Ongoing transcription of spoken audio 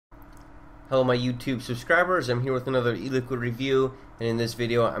Hello my YouTube subscribers, I'm here with another e-liquid review, and in this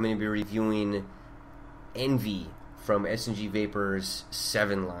video I'm going to be reviewing Evny from SnG Vapor's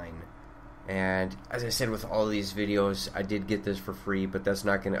 7 line. And as I said with all of these videos, I did get this for free, but that's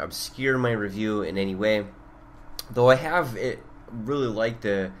not going to obscure my review in any way. Though I have really liked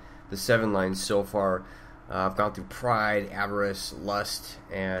the 7 line so far. I've gone through Pride, Avarice, Lust,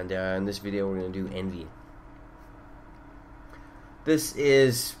 and in this video we're going to do Evny. This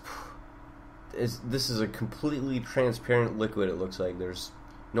is a completely transparent liquid. It looks like there's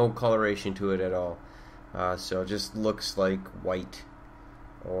no coloration to it at all, so it just looks like white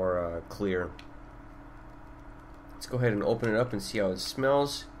or clear. Let's go ahead and open it up and see how it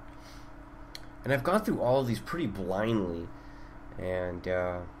smells. And I've gone through all of these pretty blindly, and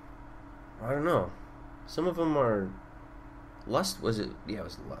I don't know, some of them are Lust. Was it? Yeah, it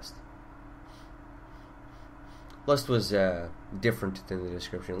was Lust. Lust was different than the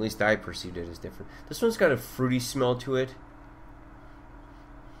description. At least I perceived it as different. This one's got a fruity smell to it.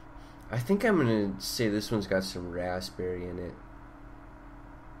 I think I'm going to say this one's got some raspberry in it.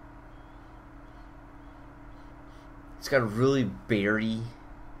 It's got a really berry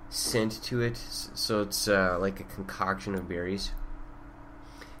scent to it, so it's like a concoction of berries.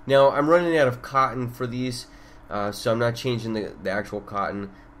 Now, I'm running out of cotton for these, so I'm not changing the actual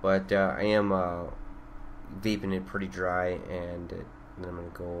cotton, but I am vaping it pretty dry, and then I'm going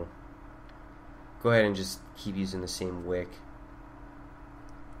to go ahead and just keep using the same wick.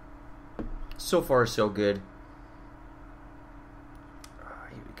 So far so good.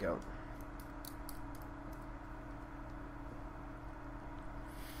 Here we go.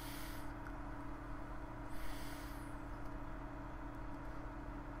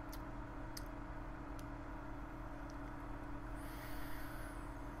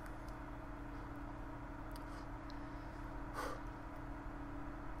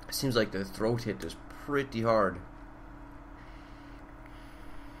 Seems like the throat hit is pretty hard.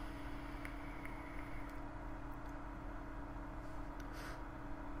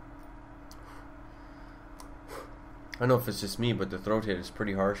 I don't know if it's just me, but the throat hit is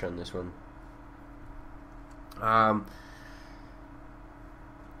pretty harsh on this one. I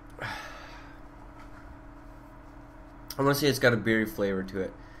want to say it's got a berry flavor to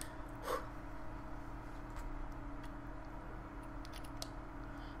it.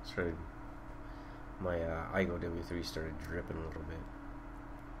 My IGO W3 started dripping a little bit.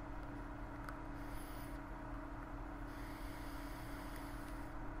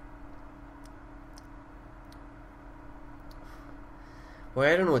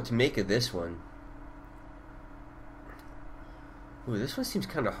 Well, I don't know what to make of this one. Ooh, this one seems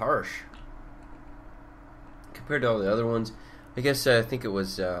kind of harsh compared to all the other ones. I guess I think it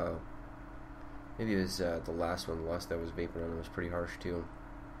was maybe it was the last one, Lust, that was vaping on. It was pretty harsh too.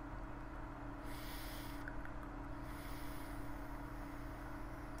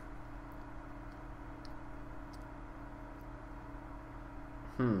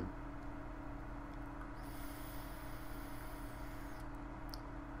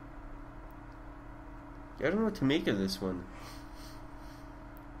 I don't know what to make of this one.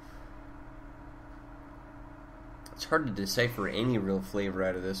 It's hard to decipher any real flavor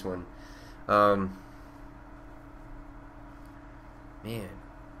out of this one. Man,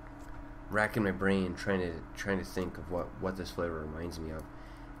 racking my brain trying to think of what this flavor reminds me of,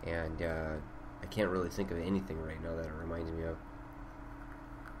 and I can't really think of anything right now that it reminds me of.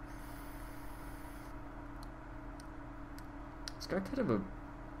 It's got kind of a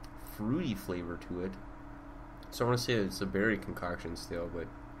fruity flavor to it. So I want to say it's a berry concoction still, but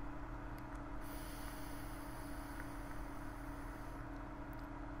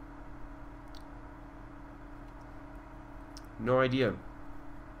no idea.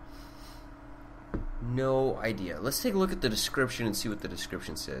 No idea. Let's take a look at the description and see what the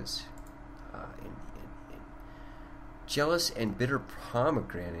description says. Jealous and bitter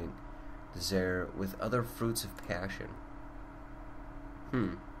pomegranate desire with other fruits of passion.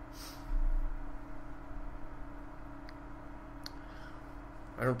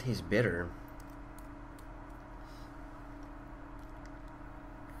 I don't taste bitter.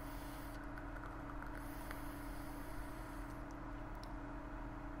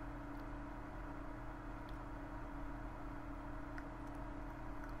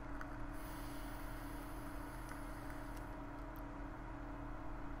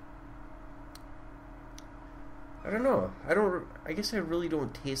 I don't know. I guess I really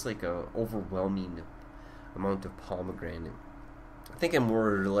don't taste like a overwhelming amount of pomegranate. I think I'm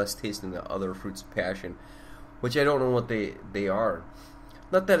more or less tasting the other fruits of passion, which I don't know what they are.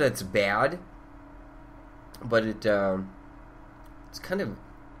 Not that it's bad, but it's kind of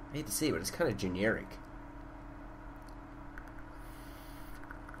I hate to say it, but it's kind of generic.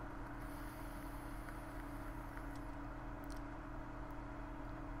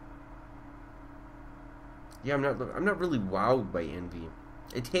 Yeah, I'm not really wowed by Envy.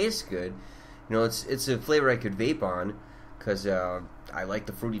 It tastes good. You know, it's a flavor I could vape on because I like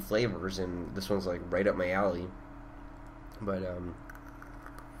the fruity flavors, and this one's like right up my alley. But I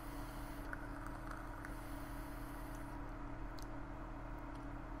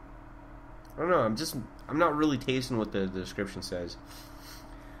don't know. I'm not really tasting what the description says.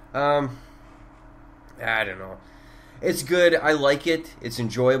 I don't know. It's good. I like it. It's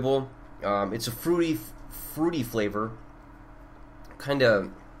enjoyable. It's a fruity flavor. Kind of.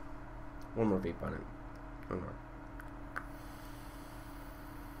 One more vape on it. One more.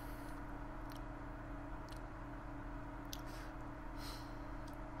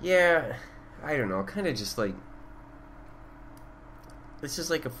 Yeah, I don't know. Kind of just like. It's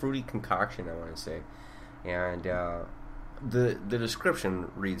just like a fruity concoction, I want to say. And the description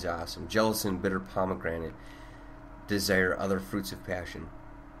reads awesome. Jealous and bitter pomegranate. Desire other fruits of passion.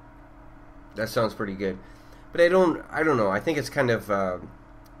 That sounds pretty good. But I don't know. I think it's kind of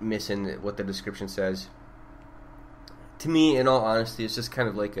missing what the description says. To me, in all honesty, it's just kind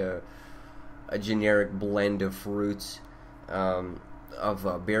of like a generic blend of fruits,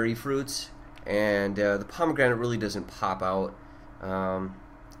 of berry fruits. And the pomegranate really doesn't pop out. I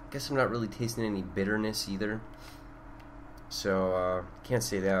guess I'm not really tasting any bitterness either. So, can't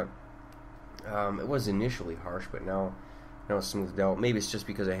say that. It was initially harsh, but now it's smoothed out. Maybe it's just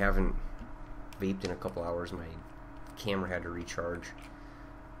because I haven't vaped in a couple hours. My camera had to recharge.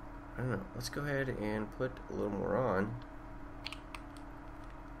 I don't know. Let's go ahead and put a little more on.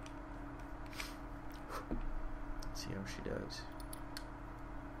 Let's see how she does.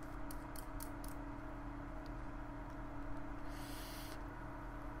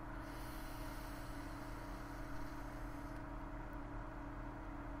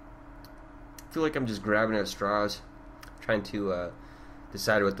 I feel like I'm just grabbing at straws, trying to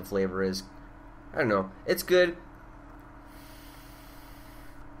decide what the flavor is. I don't know. It's good.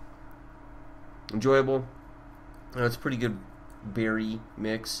 Enjoyable. It's a pretty good berry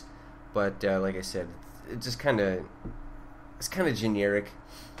mix, but like I said, it's just kind of generic.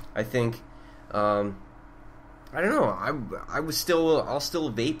 I think. I don't know. I'll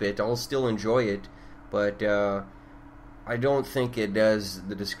still vape it. I'll still enjoy it, but I don't think it does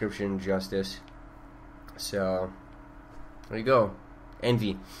the description justice. So there you go.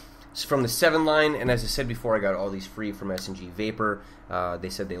 Envy. It's from the 7 line, and as I said before, I got all these free from SnG Vapor. They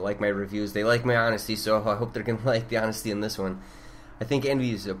said they like my reviews. They like my honesty, so I hope they're going to like the honesty in this one. I think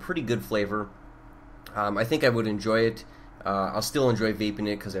Envy is a pretty good flavor. I think I would enjoy it. I'll still enjoy vaping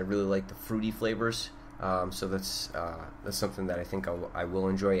it because I really like the fruity flavors. So that's something that I think I will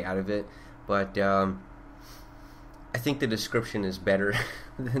enjoy out of it. But I think the description is better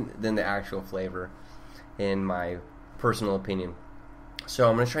than the actual flavor, in my personal opinion. So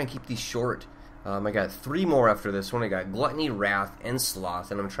I'm going to try and keep these short. I got 3 more after this one. I got Gluttony, Wrath, and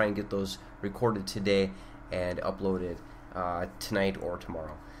Sloth, and I'm going to try and get those recorded today and uploaded tonight or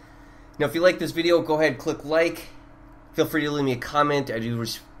tomorrow. Now, if you like this video, go ahead and click like. Feel free to leave me a comment. I do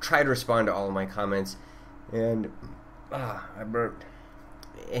try to respond to all of my comments. And I burped.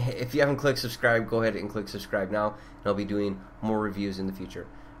 If you haven't clicked subscribe, go ahead and click subscribe now, and I'll be doing more reviews in the future.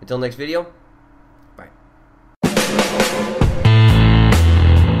 Until next video,